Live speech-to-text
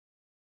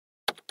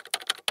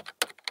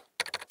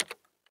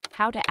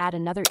How to add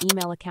another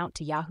email account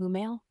to Yahoo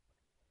Mail?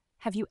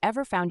 Have you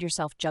ever found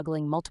yourself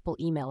juggling multiple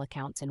email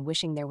accounts and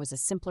wishing there was a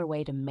simpler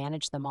way to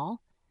manage them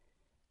all?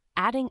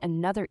 Adding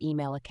another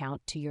email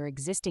account to your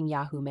existing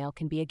Yahoo Mail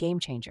can be a game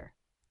changer.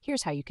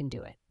 Here's how you can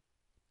do it.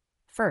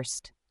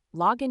 First,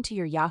 log into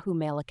your Yahoo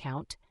Mail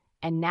account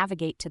and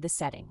navigate to the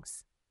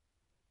settings.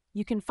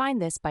 You can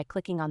find this by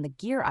clicking on the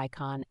gear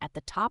icon at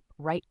the top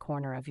right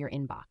corner of your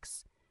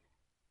inbox.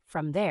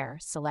 From there,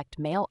 select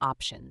Mail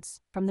Options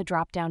from the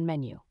drop-down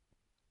menu.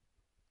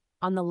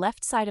 On the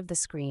left side of the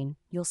screen,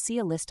 you'll see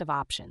a list of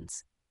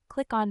options.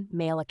 Click on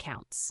Mail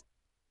Accounts.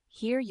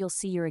 Here you'll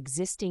see your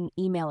existing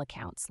email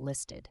accounts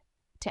listed.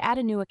 To add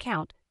a new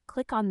account,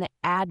 click on the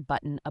Add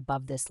button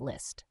above this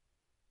list.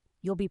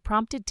 You'll be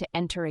prompted to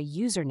enter a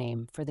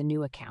username for the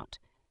new account.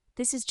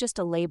 This is just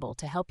a label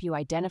to help you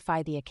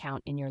identify the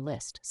account in your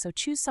list, so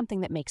choose something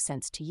that makes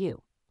sense to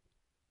you.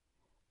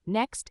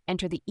 Next,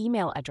 enter the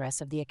email address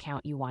of the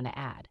account you want to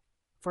add.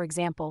 For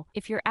example,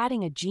 if you're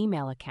adding a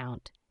Gmail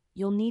account,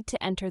 you'll need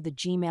to enter the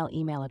Gmail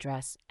email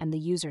address and the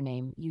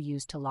username you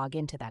use to log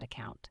into that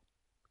account.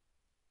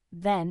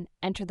 Then,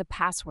 enter the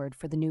password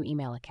for the new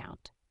email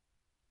account.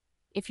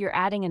 If you're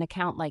adding an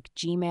account like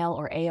Gmail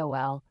or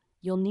AOL,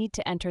 you'll need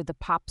to enter the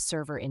POP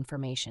server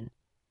information.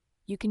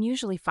 You can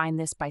usually find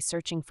this by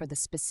searching for the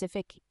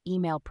specific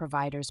email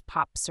provider's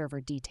POP server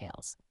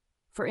details.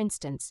 For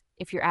instance,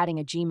 if you're adding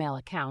a Gmail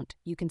account,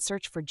 you can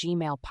search for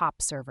Gmail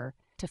POP server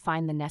to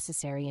find the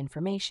necessary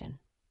information.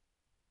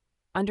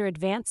 Under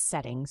Advanced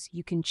Settings,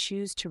 you can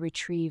choose to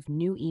retrieve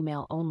new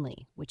email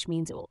only, which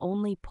means it will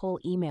only pull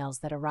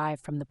emails that arrive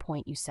from the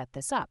point you set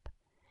this up.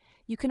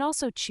 You can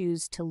also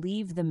choose to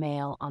leave the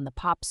mail on the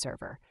POP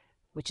server,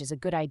 which is a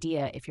good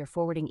idea if you're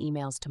forwarding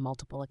emails to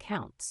multiple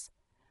accounts.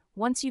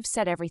 Once you've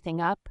set everything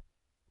up,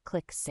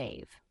 click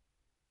Save.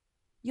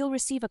 You'll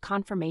receive a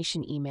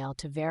confirmation email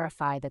to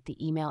verify that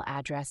the email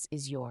address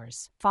is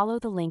yours. Follow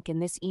the link in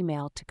this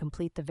email to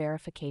complete the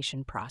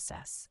verification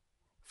process.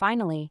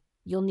 Finally,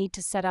 you'll need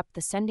to set up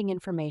the sending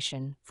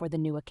information for the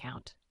new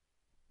account.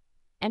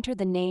 Enter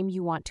the name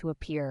you want to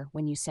appear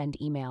when you send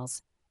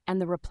emails,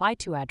 and the reply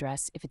to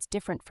address if it's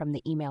different from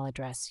the email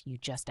address you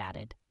just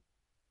added.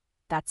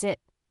 That's it.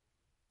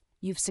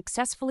 You've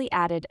successfully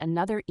added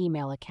another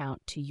email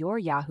account to your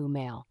Yahoo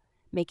Mail,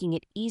 making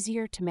it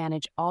easier to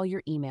manage all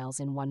your emails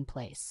in one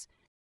place.